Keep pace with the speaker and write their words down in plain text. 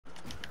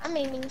I'm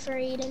aiming for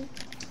Aiden.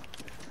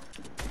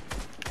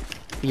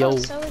 Yo. Oh,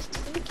 so is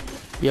Spooky.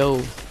 Yo.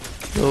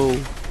 Yo.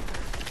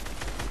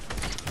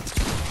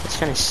 That's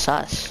kinda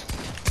sus.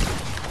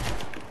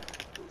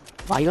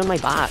 Why are you in my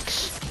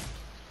box?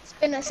 It's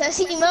been a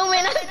sussy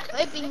moment. I'm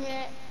clipping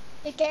it.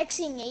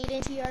 Pickaxing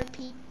Aiden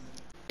TRP.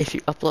 If you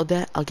upload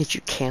that, I'll get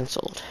you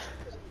canceled.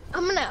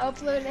 I'm gonna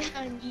upload it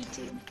on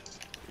YouTube.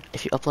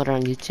 If you upload it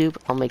on YouTube,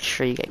 I'll make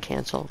sure you get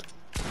canceled.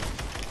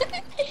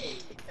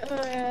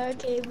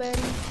 Okay,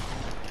 buddy.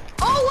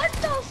 Oh, what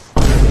the f-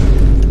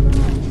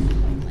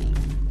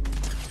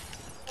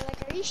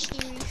 Like, are you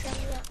serious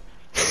right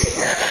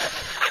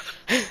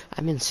now?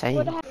 I'm insane.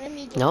 What happened? Let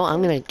me No,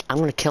 I'm gonna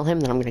kill him,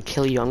 then I'm gonna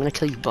kill you. I'm gonna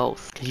kill you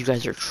both, because you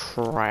guys are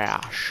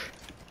trash.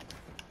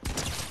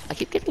 I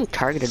keep getting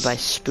targeted by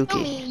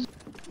Spooky.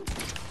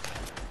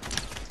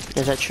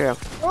 Is that true?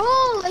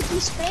 Oh, like you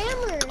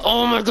spammer.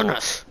 Oh my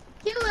goodness!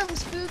 Kill him,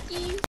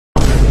 Spooky.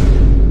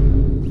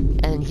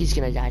 And he's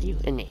gonna die to you,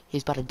 isn't he?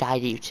 He's about to die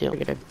to you too.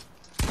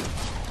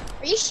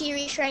 Are you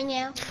serious right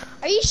now?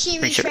 Are you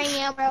serious right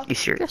now, bro? You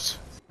serious?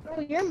 Bro,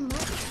 your mom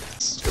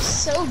is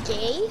just so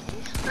gay.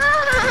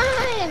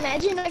 Ah,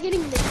 imagine not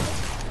getting the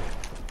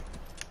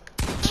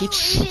Keep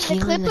stealing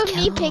clip the of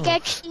me kills.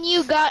 pickaxing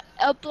you got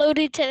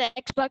uploaded to the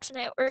Xbox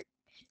Network.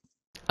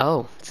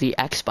 Oh, the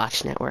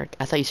Xbox Network.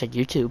 I thought you said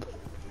YouTube.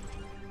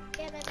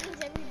 Yeah, that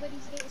means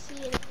everybody's gonna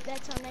see it.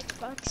 That's on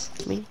Xbox.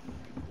 Me?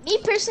 Me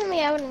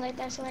personally, I wouldn't let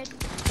that slide.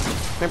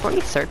 Remember when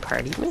you third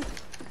party me?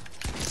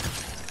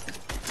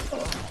 Oh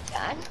my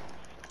god.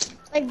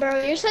 Like,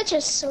 bro, you're such a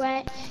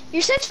sweat.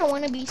 You're such a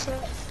wannabe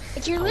sweat.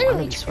 Like, you're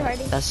literally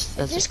tryharding. That's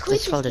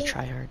called a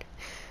tryhard.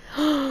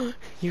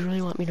 You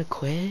really want me to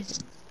quit?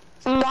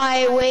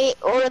 My weight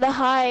or the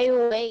high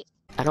weight.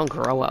 I don't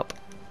grow up.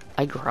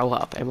 I grow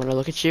up, and when I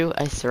look at you,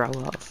 I throw up. I don't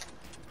grow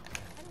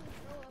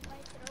up, I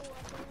throw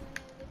up, and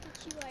when I look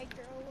at you, I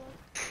grow up.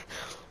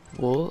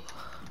 Whoa.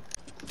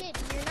 Kid,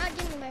 you're not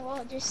getting my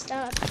wall, just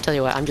stop. I tell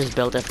you what, I'm just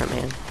built different,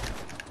 man.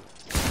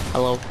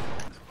 Hello.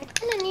 I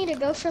kinda need to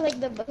go for like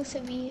the both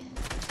of you.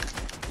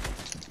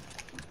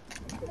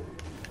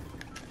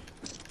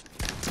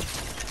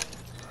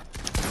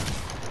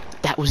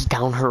 That was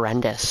down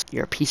horrendous.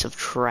 You're a piece of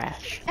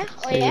trash. Oh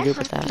What are you yeah, gonna do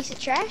I'm about a that? piece of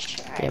trash.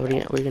 Yeah, what are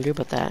you gonna do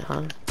about that,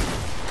 huh?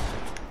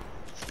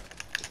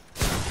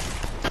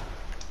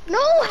 No,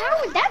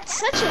 how? That's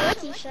such a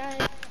lucky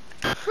shot.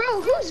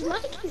 Bro, whose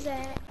mic is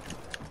that?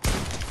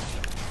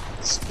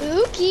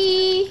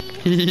 Spooky.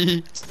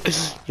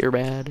 You're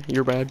bad.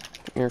 You're bad.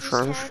 You're Just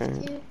have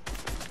trash. to.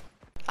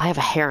 I have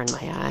a hair in my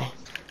eye.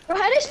 Bro,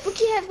 how does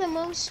Spooky have the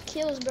most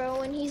kills, bro,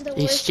 when he's the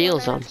He worst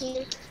steals one them. around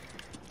here?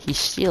 He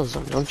steals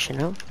them, don't you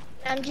know?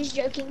 I'm just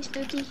joking,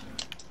 Spooky.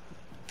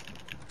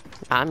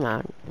 I'm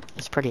not.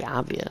 It's pretty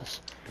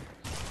obvious.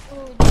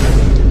 Oh,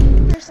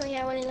 personally,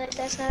 I wouldn't let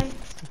that slide.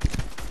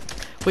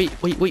 Wait,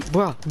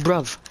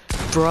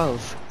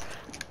 bruv.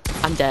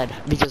 I'm dead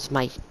because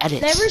my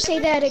edits. Never say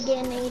that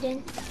again,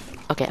 Aiden.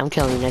 Okay, I'm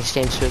killing you next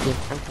game, Spooky.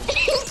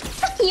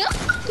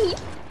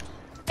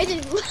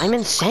 I'm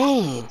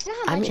insane. You know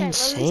how I'm much I love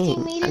this game,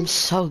 insane. Aiden? I'm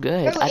so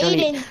good. Bro, I don't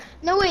Aiden.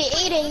 No, wait,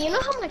 Aiden, you know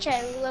how much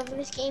I love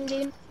this game,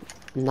 dude?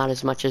 Not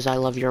as much as I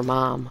love your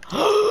mom.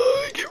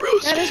 Get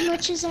roasted. Not as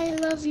much as I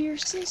love your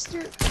sister.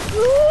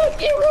 Ooh,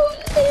 get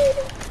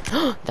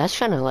roasted. That's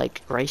kind of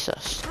like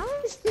racist. How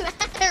is that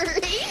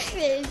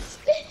racist?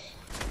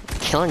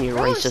 Killing you,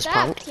 Bro, racist stop,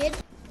 punk. kid.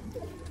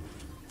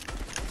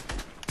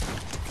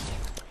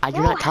 I do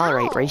Bro, not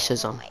tolerate how?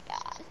 racism.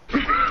 Oh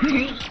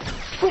my god.